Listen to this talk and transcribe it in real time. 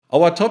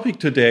Our topic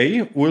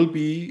today will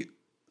be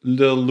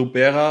the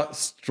Lubera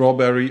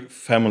strawberry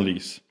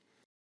families.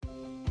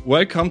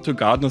 Welcome to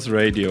Gardeners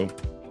Radio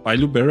by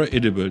Lubera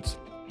Edibles,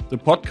 the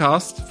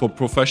podcast for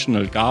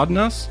professional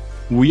gardeners.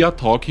 We are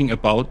talking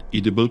about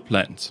edible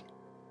plants.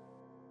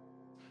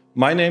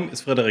 My name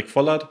is Frederik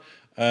Vollert,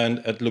 and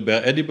at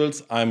Lubera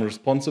Edibles I'm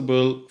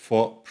responsible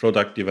for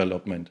product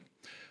development.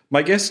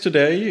 My guest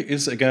today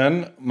is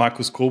again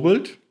Markus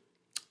Kobelt,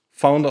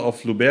 founder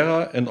of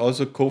Lubera and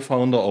also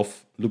co-founder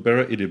of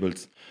Lubera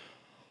Edibles.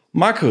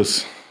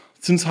 Markus,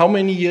 since how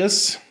many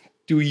years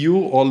do you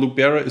or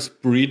Lubera is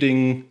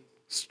breeding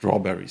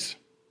strawberries?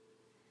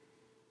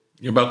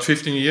 About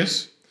 15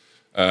 years.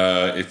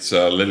 It's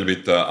a little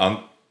bit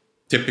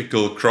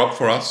untypical crop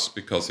for us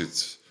because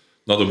it's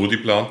not a woody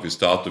plant. We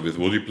started with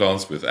woody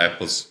plants, with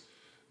apples,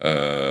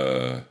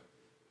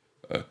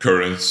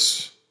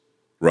 currants,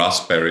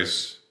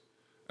 raspberries,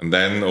 and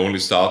then only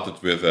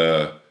started with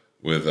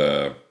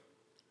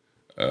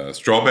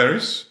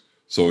strawberries.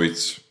 So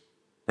it's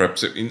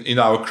perhaps in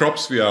our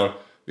crops we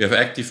have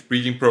active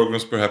breeding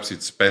programs. Perhaps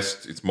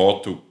it's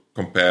more to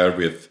compare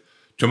with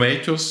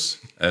tomatoes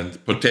and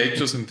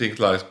potatoes and things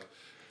like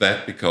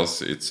that,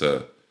 because it's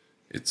a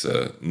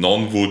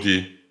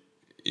non-woody,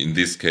 in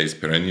this case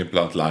perennial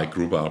plant like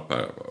rhubarb,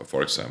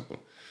 for example.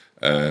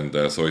 And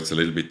so it's a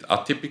little bit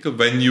atypical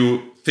when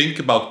you think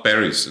about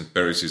berries, and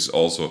berries is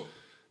also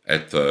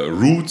at the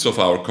roots of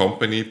our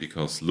company,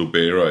 because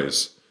Lubera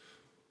is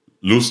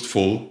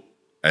lustful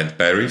and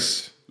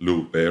berries,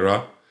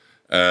 Lubera.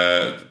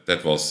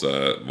 That was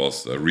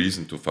a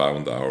reason to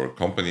found our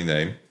company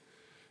name,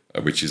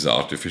 which is an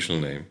artificial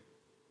name.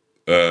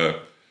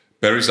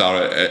 Berries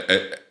are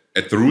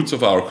at the roots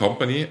of our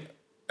company,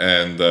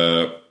 and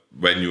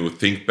when you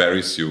think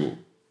berries, you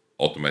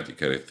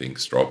automatically think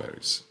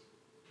strawberries.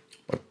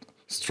 But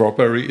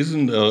strawberry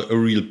isn't a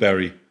real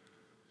berry.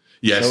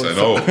 Yes, I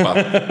know,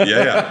 but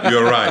yeah,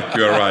 you're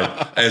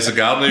right. As a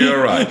gardener,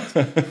 you're right,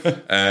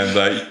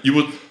 and you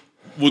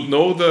would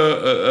know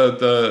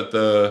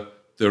the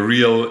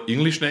real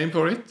English name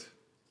for it.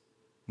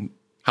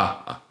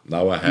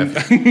 Now I have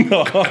it.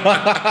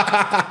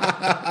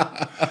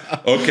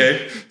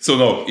 Okay, so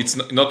no, it's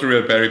not a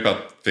real berry, but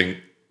I think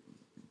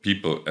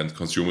people and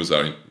consumers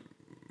are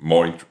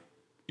more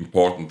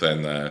important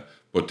than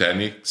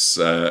botanics,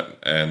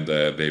 and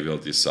they will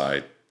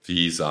decide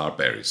these are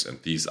berries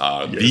and these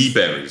are the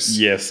berries.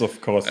 Yes,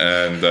 of course.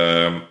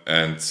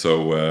 And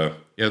so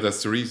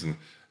that's the reason.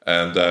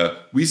 And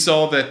we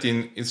saw that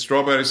in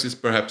strawberries is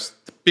perhaps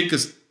the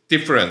biggest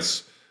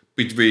difference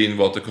between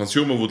what the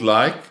consumer would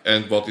like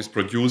and what is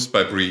produced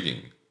by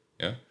breeding.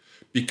 Yeah,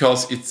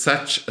 because it's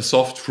such a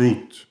soft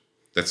fruit.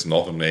 That's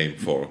another name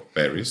for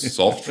berries,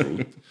 soft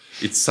fruit.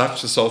 It's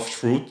such a soft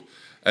fruit,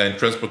 and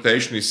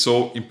transportation is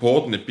so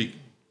important. It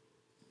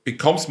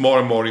becomes more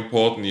and more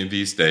important in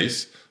these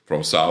days,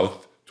 from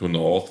south to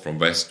north, from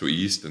west to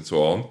east, and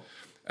so on.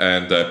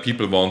 And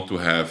people want to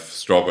have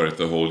strawberry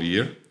the whole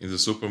year in the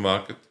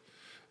supermarket.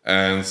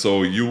 And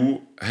so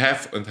you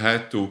have and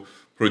had to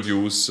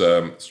produce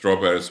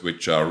strawberries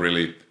which are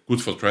really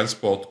good for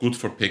transport, good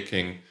for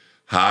picking,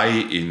 high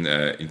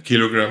in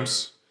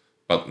kilograms,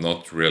 but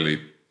not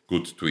really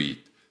good to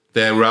eat.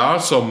 There are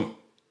some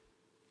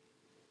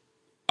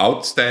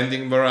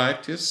outstanding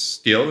varieties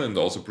still, and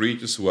also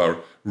breeders who are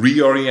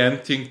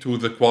reorienting to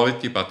the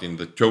quality, but in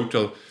the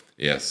total,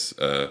 yes,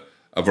 a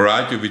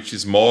variety which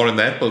is more an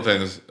apple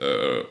than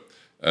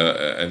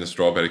and a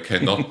strawberry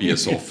cannot be a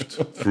soft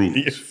fruit.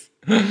 Yes.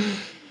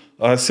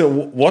 So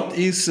what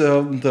is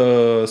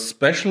the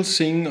special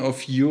thing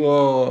of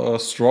your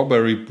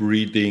strawberry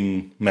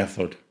breeding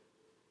method?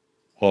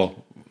 Or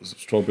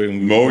strawberry?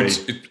 No,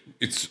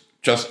 it's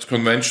just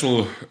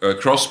conventional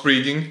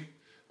crossbreeding,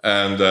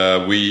 and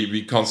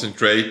we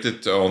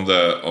concentrated on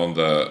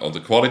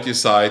the quality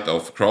side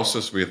of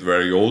crosses with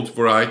very old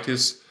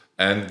varieties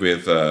and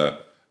with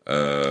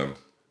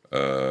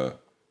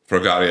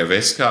Fragaria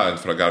vesca and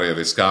Fragaria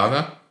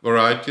vescana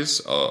varieties,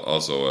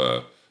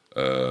 also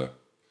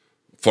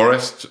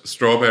forest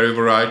strawberry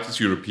varieties,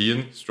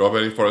 European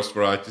strawberry forest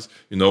varieties.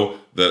 You know,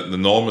 the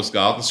enormous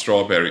garden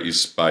strawberry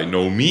is by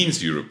no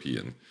means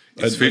European.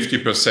 It's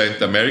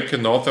 50%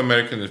 American, North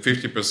American, and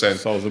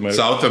 50%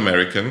 South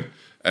American.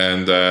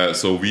 And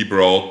so we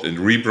brought and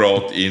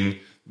rebrought in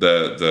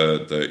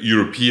the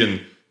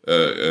European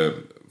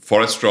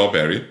forest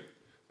strawberry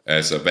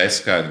as a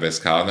Vesca and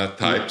Vescana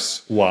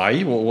types.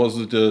 Why? What was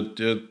it?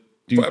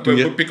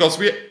 Because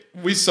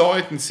we saw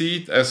it and see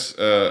it as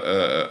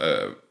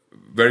a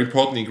very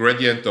important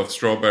ingredient of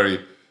strawberry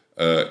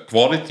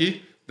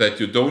quality, that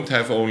you don't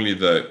have only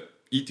the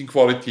eating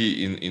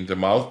quality in the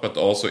mouth, but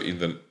also in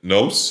the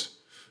nose,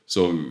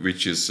 so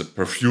which is a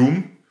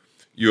perfume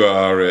you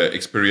are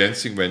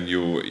experiencing when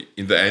you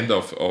in the end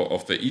of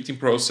the eating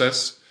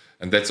process.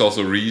 And that's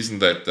also a reason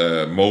that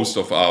most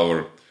of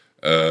our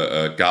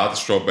garden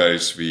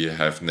strawberries we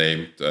have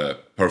named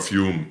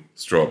perfume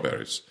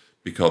strawberries,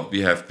 because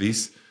we have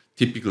this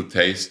typical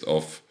taste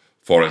of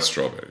forest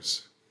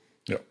strawberries.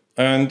 Yeah.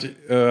 And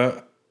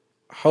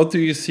how do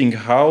you think,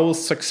 how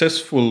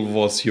successful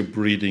was your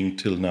breeding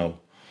till now?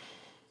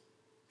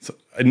 So,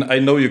 I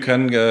know you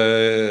can...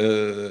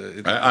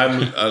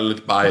 I'm a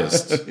little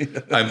biased.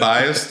 I'm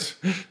biased,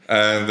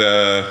 and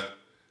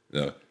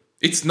no,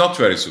 it's not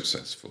very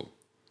successful.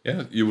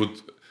 Yeah, you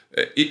would.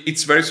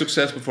 It's very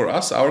successful for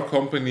us. Our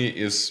company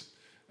is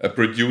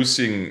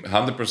producing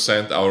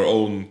 100% our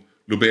own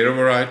Lubera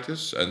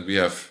varieties, and we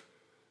have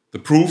the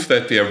proof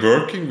that they are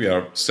working. We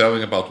are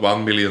selling about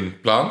 1 million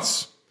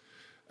plants,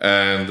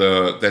 and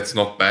that's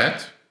not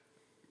bad.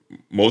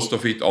 Most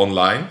of it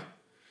online,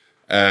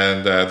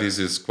 and this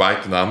is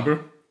quite a number.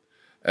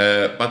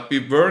 But we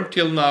weren't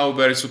till now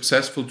very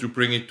successful to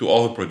bring it to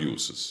other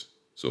producers.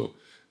 So,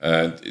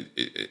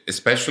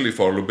 especially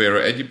for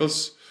Lubera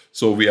edibles.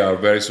 So we are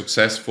very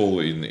successful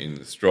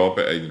in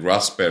strawberry, in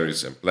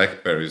raspberries and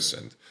blackberries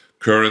and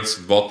currants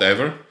and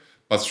whatever.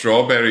 But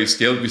strawberry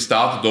still, we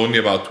started only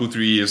about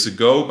 2-3 years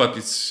ago, but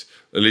it's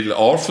a little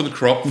orphan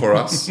crop for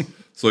us.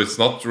 So it's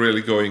not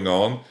really going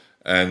on.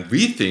 And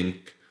we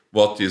think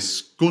what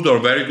is good or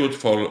very good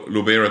for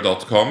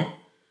Lubera.com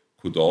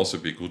could also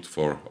be good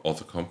for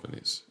other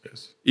companies.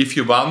 Yes. If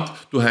you want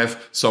to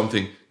have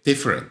something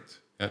different,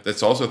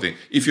 that's also a thing.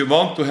 If you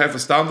want to have a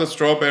standard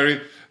strawberry,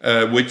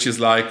 which is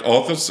like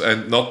others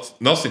and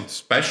nothing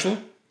special,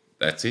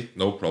 that's it,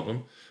 no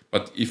problem.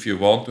 But if you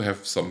want to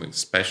have something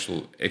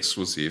special,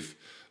 exclusive,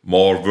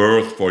 more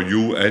worth for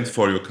you and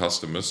for your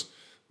customers,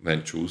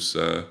 then choose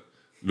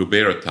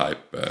Lubera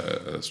type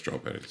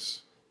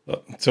strawberries.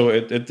 So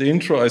at the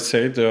intro, I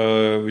said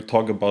we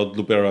talk about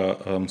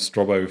Lubera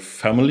strawberry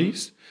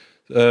families.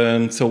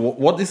 And so,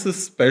 what is the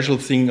special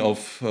thing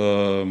of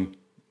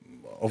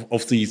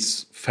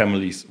these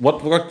families?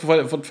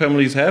 What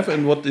families have,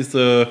 and what is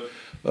the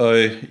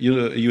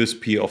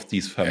USP of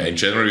these families? In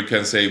general, you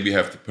can say we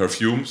have the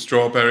perfume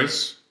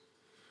strawberries.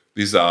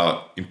 These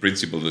are, in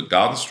principle, the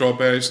garden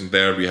strawberries, and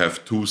there we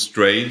have two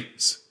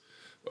strains.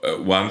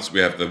 Once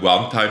we have the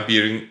one-time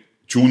bearing,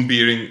 June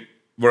bearing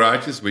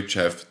varieties, which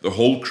have the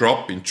whole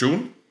crop in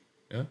June.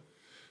 Yeah?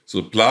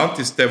 So the plant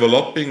is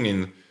developing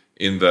in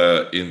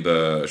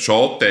the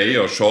short day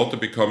or shorter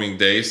becoming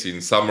days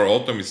in summer,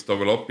 autumn. It's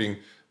developing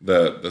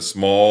the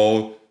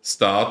small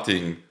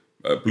starting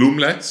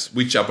bloomlets,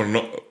 which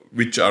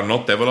are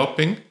not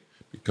developing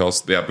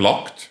because they are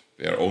blocked.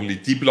 They are only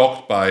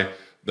deblocked by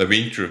the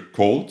winter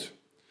cold,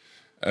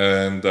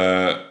 and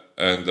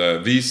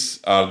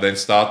these are then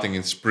starting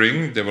in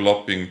spring,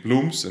 developing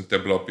blooms and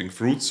developing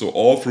fruits. So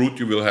all fruit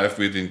you will have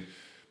within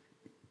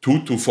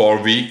 2 to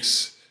 4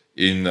 weeks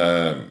in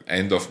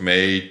end of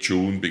May,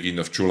 June, beginning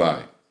of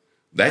July.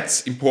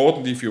 That's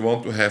important if you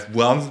want to have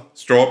one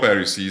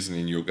strawberry season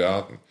in your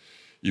garden.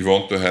 You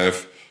want to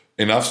have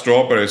enough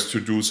strawberries to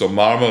do some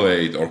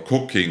marmalade or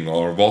cooking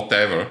or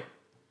whatever.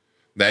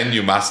 Then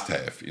you must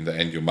have, in the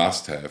end,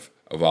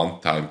 a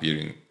one-time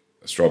bearing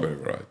strawberry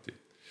variety.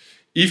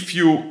 If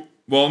you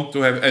want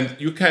to have, and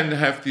you can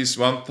have this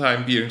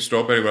one-time bearing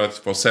strawberry variety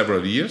for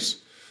several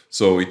years,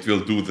 so it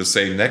will do the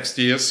same next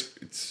years.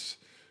 It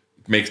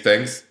makes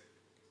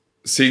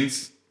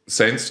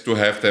sense to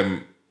have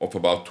them of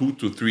about 2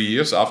 to 3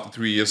 years. After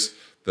 3 years,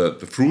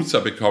 the fruits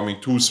are becoming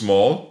too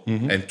small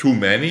and too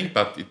many,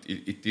 but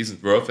it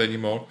isn't worth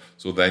anymore.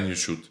 So then you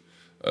should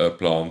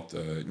plant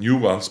new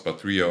ones, but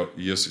 3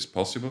 years is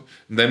possible.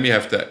 And then we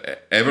have the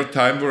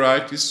evertime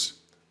varieties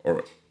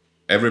or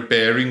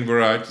ever-bearing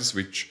varieties,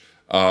 which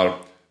are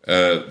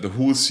the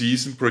whole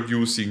season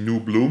producing new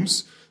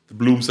blooms. The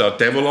blooms are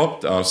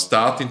developed, are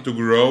starting to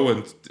grow,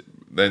 and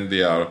then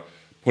they are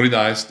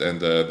pollinized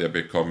and they're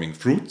becoming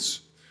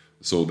fruits.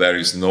 So there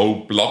is no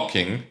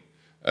blocking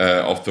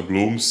of the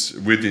blooms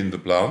within the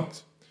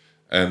plant.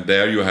 And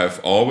there you have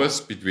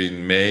always,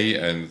 between May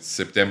and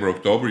September,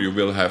 October, you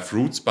will have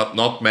fruits, but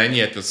not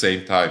many at the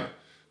same time.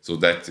 So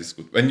that is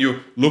good. When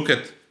you look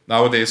at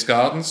nowadays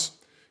gardens,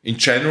 in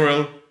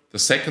general, the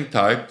second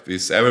type,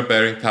 this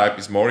ever-bearing type,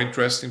 is more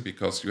interesting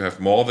because you have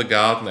more the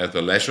garden as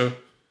a leisure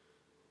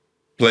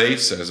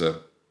place, as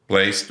a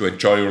place to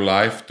enjoy your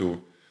life,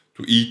 to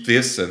eat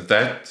this and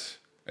that,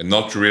 and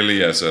not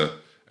really as a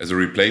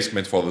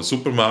replacement for the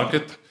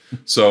supermarket.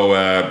 So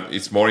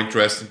it's more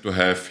interesting to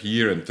have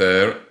here and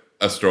there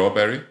a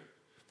strawberry.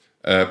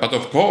 But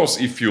of course,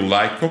 if you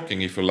like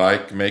cooking, if you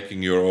like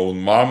making your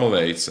own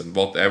marmalades and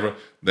whatever,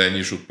 then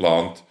you should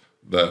plant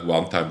the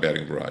one-time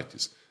bearing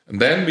varieties. And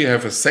then we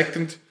have a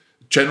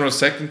general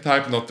second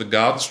type, not the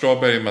garden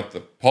strawberry, but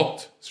the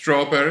pot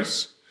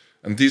strawberries.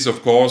 And these,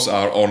 of course,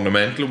 are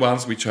ornamental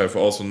ones, which have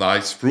also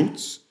nice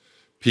fruits,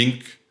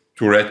 pink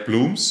to red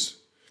blooms.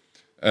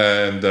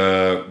 And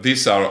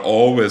these are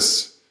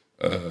always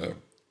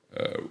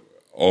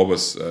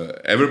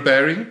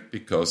ever-bearing,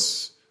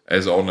 because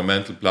as an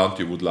ornamental plant,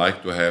 you would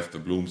like to have the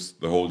blooms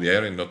the whole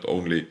year and not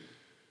only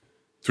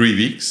 3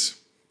 weeks,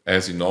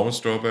 as in normal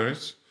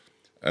strawberries.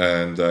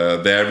 And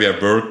there we are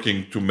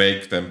working to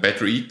make them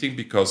better eating,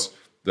 because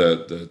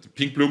the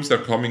pink blooms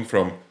are coming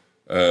from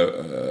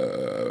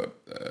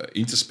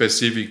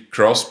interspecific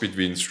cross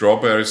between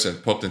strawberries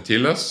and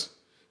potentillas.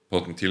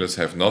 Potentillas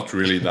have not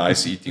really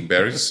nice eating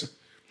berries,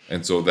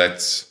 and so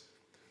that's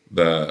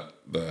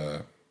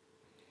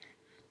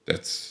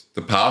that's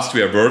the past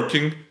we are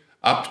working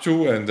up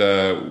to, and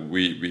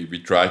we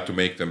try to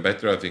make them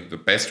better. I think the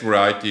best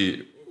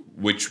variety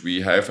which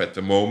we have at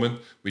the moment,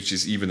 which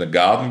is even a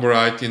garden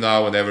variety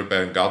now, an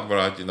everbearing garden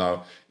variety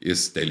now,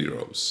 is Delhi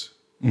Rose.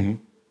 Mm-hmm.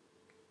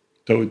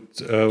 So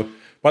it's,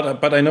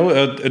 but I know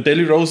a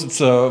Delhi Rose.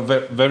 It's a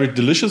very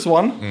delicious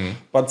one,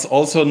 but it's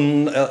also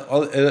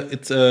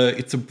it's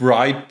a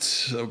bright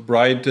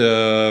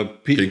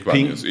Pink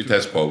one. Yes. It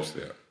has both.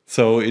 Yeah.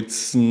 So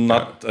it's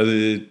not.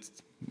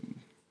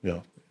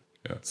 Yeah.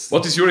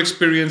 What is your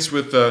experience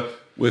with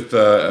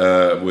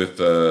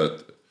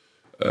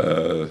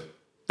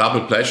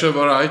double pleasure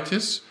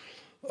varieties?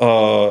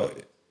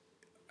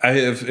 I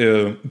have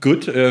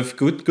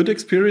good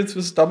experience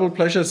with double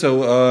pleasure. So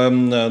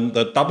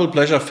the double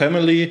pleasure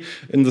family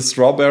in the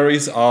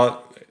strawberries are,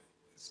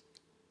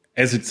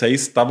 as it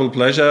says, double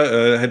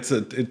pleasure. It's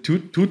a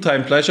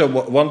two-time pleasure.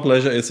 One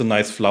pleasure is a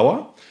nice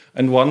flower,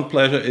 and one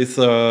pleasure is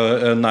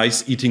a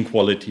nice eating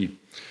quality.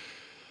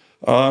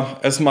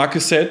 As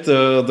Marcus said,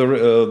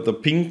 the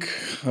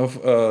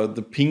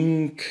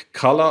pink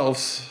color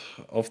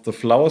of the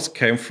flowers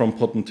came from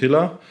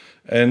Potentilla,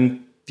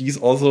 and these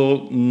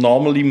also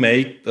normally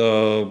make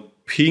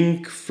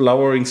pink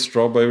flowering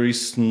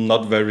strawberries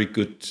not very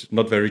good,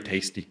 not very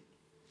tasty.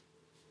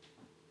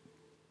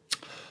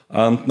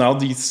 And now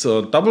these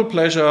double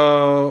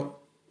pleasure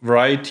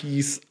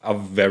varieties are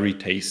very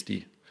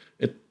tasty.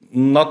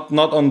 Not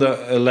on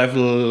the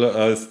level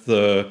as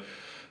the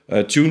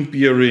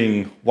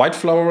June-bearing white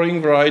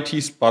flowering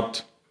varieties,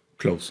 but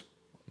close.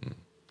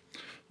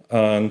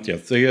 And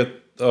yes,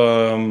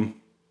 on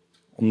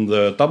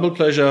the double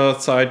pleasure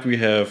side we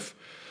have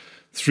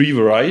 3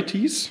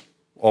 varieties,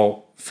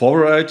 or 4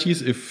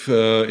 varieties if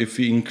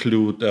we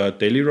include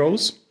Delhi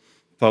Rose.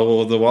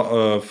 So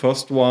the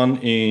first one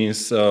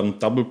is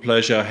double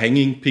pleasure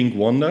hanging pink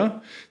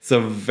wonder. It's a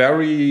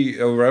very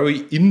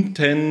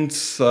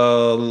intense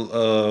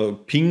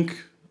pink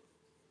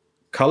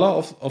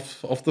color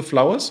of the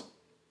flowers,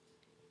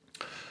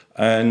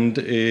 and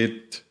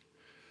it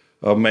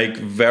make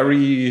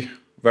very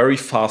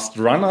fast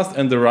runners,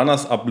 and the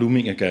runners are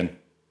blooming again.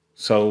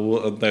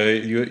 So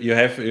you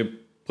have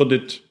put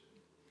it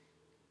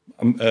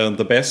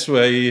the best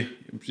way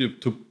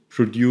to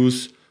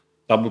produce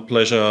double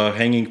pleasure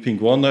hanging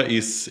pink wonder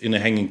is in a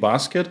hanging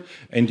basket,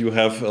 and you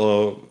have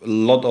a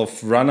lot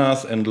of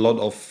runners and a lot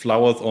of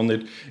flowers on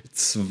it.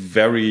 It's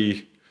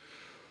very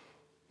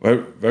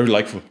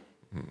delightful.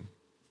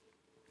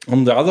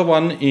 And the other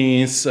one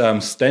is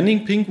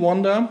standing pink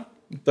wonder.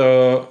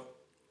 The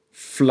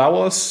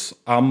flowers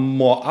are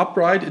more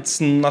upright.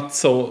 It's not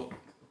so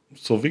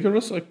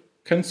vigorous, I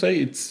can say.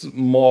 It's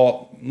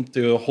more,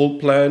 the whole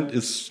plant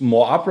is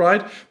more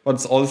upright, but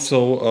it's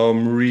also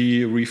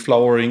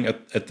reflowering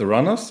at the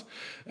runners.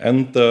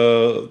 And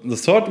the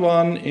third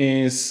one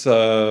is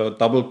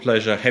double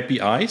pleasure happy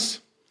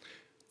eyes.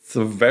 It's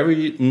a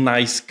very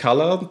nice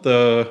color.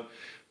 The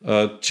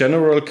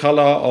general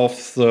color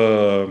of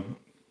the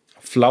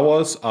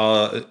flowers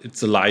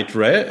it's a light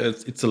red,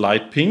 it's a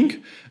light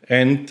pink,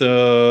 and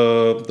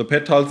the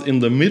petals in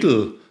the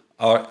middle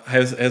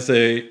has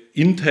a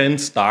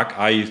intense dark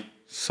eye,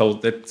 so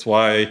that's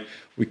why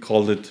we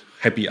call it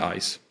happy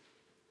eyes.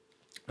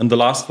 And the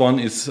last one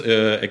is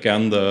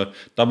again the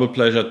double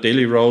pleasure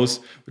Delhi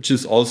Rose, which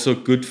is also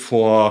good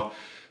for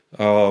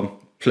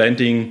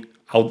planting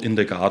out in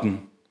the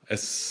garden,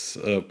 as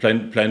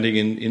planting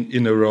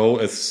in a row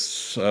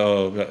as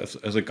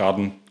a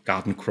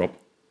garden crop.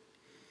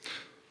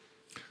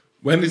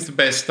 When is the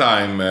best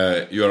time?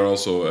 You are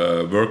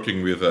also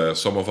working with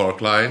some of our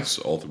clients,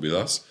 also with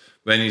us.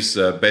 When is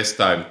the best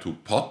time to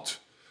pot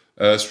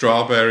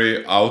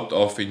strawberry out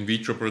of in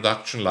vitro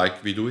production,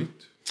 like we do it?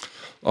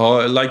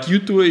 Like you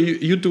do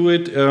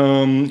it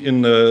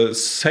in the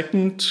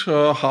second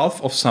half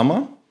of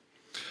summer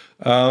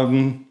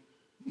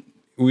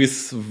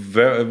with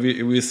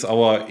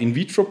our in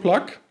vitro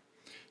plug.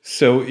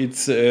 So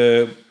it's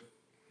I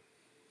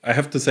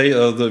have to say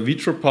the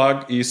vitro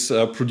plug is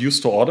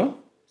produced to order.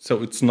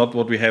 So it's not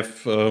what we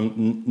have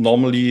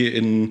normally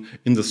in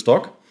the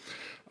stock,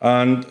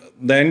 and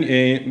then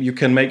you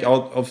can make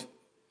out of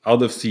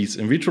these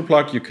in vitro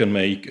plug. You can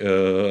make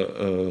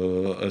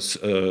a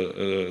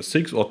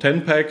 6 or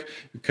 10 pack.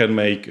 You can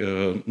make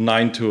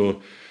 9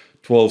 to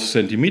 12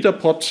 centimeter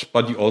pot,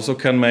 but you also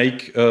can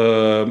make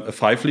a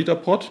 5 liter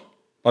pot.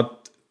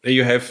 But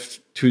you have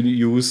to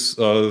use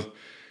 2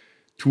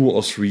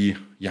 or 3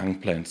 young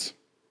plants,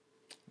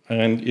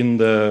 and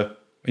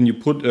when you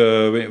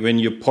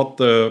pot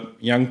the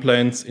young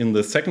plants in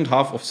the second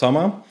half of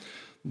summer,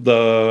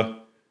 the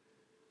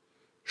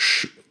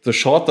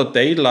shorter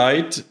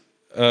daylight,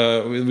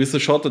 with the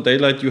shorter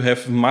daylight, you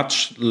have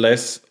much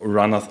less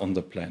runners on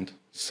the plant.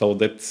 So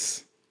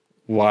that's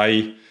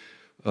why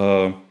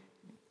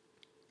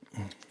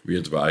we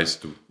advise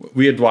to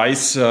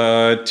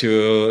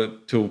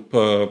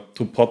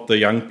pot the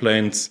young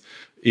plants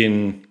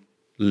in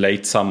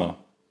late summer,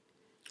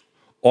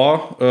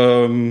 or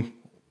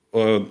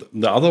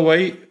the other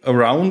way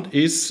around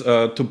is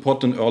to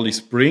pot in early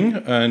spring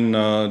and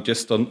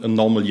just a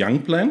normal young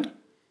plant.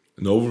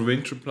 An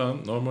overwinter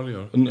plant normally?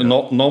 Or?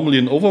 Normally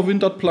an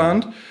overwintered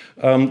plant.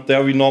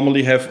 There we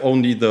normally have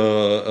only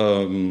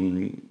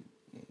the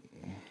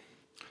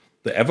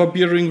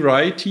ever-bearing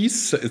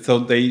varieties, so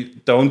they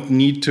don't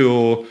need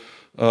to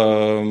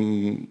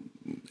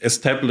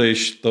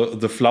establish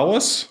the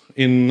flowers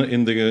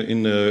in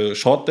the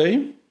short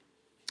day.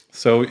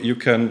 So you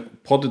can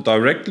pot it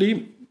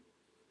directly.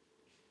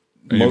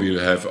 And you will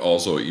have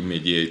also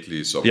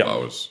immediately some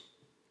flowers.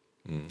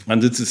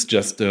 And this is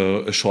just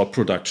a short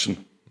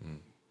production.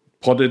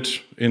 Pot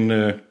it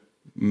in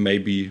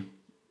maybe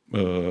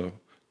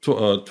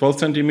 12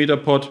 centimeter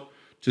pot.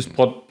 Just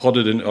pot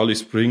it in early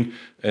spring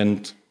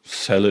and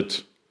sell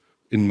it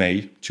in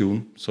May,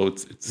 June. So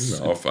it's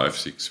 5,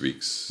 6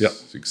 weeks,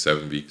 6,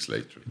 7 weeks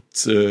later.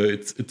 It's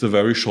a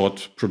very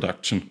short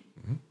production.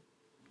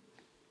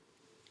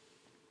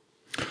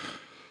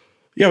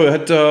 Yeah, we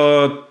had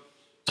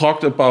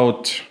talked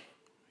about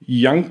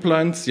young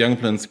plants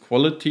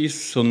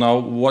qualities. So now,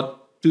 what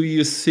do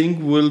you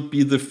think will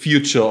be the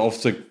future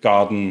of the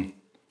garden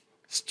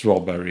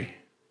strawberry?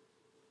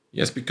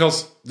 Yes,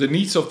 because the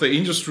needs of the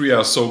industry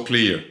are so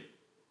clear.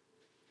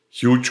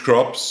 Huge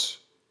crops,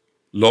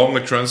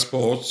 longer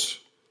transports,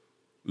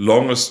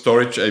 longer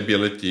storage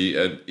ability,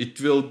 and it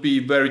will be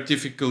very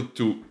difficult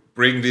to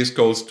bring these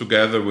goals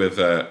together with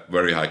a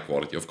very high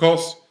quality. Of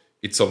course,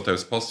 it's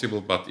sometimes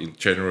possible, but in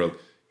general,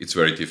 it's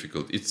very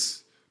difficult.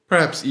 It's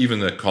perhaps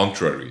even a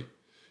contrary.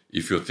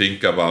 If you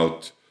think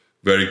about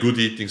very good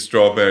eating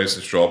strawberries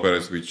and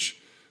strawberries which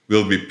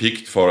will be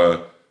picked for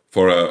a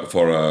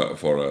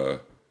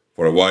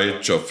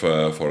voyage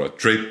for a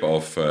trip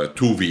of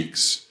 2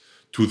 weeks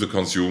to the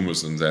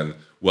consumers, and then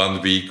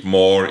 1 week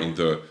more in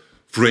the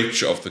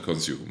fridge of the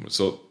consumer.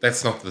 So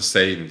that's not the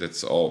same.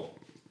 That's all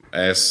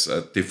as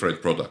a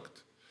different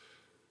product.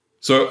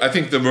 So I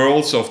think the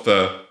worlds of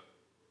the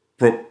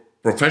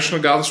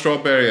professional garden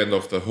strawberry and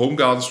of the home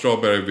garden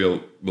strawberry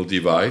will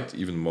divide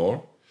even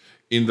more.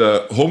 In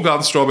the home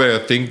garden strawberry,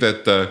 I think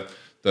that the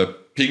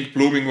pink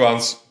blooming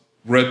ones,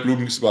 red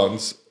blooming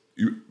ones,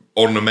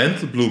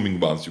 ornamental blooming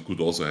ones, you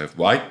could also have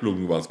white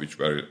blooming ones, which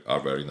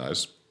are very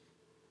nice,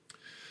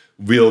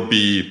 will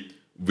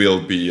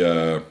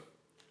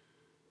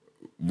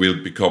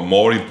become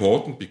more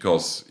important,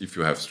 because if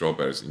you have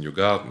strawberries in your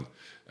garden,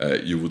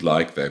 you would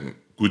like them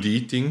good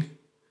eating,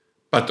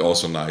 but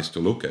also nice to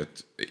look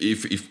at,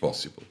 if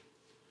possible.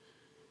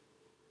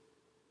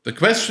 The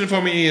question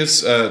for me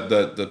is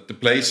the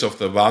place of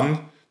the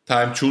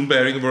one-time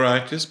June-bearing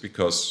varieties,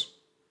 because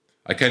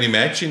I can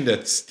imagine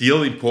that's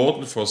still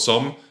important for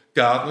some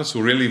gardeners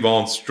who really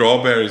want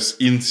strawberries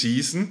in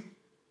season,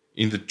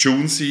 in the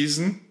June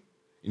season,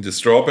 in the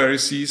strawberry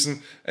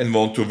season, and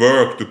want to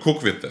work, to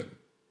cook with them.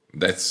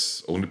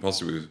 That's only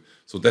possible.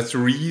 So that's the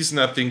reason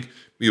I think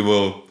we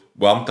will,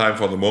 one time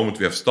for the moment,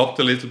 we have stopped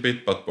a little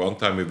bit, but one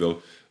time we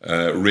will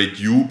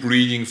redo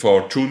breeding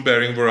for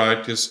June-bearing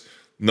varieties.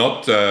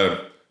 Not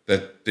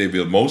that they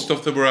will most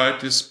of the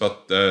varieties,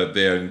 but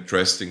they are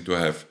interesting to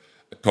have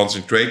a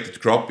concentrated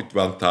crop at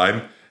one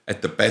time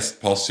at the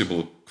best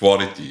possible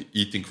quality,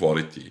 eating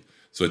quality.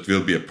 So it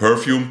will be a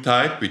perfume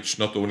type, which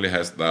not only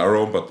has the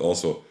aroma, but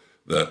also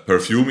the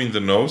perfume in the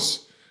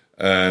nose.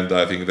 And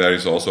I think there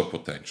is also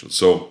potential.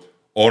 So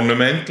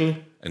ornamental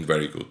and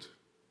very good.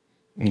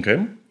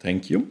 Okay,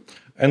 thank you.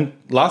 And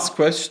last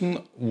question,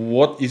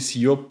 what is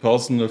your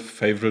personal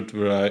favorite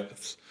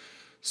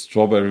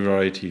strawberry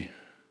variety?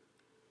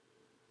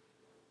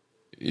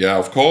 Yeah,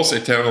 of course,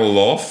 Eternal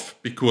Love,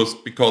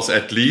 because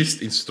at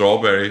least in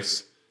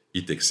strawberries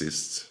it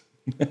exists.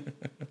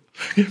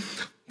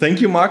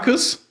 Thank you,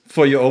 Markus,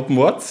 for your open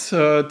words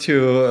to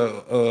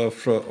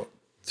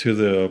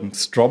the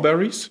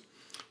strawberries.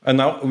 And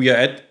now we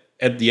are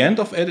at the end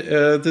of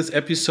this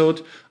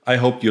episode. I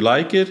hope you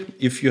like it.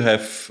 If you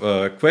have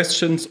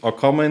questions or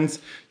comments,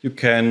 you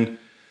can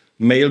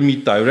mail me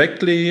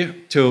directly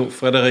to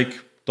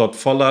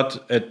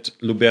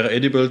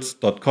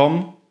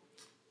frederick.vollert@luberaedibles.com.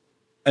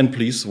 And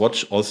please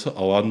watch also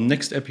our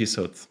next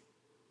episodes.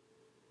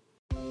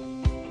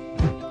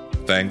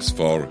 Thanks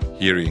for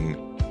hearing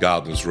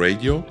Gardens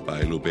Radio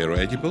by Lubera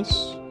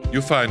Edibles.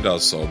 You find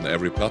us on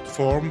every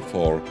platform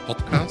for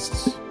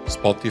podcasts,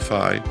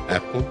 Spotify,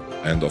 Apple,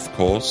 and of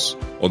course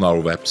on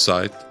our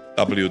website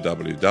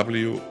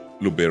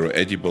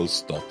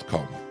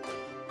www.luberaedibles.com.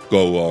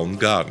 Go on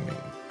gardening.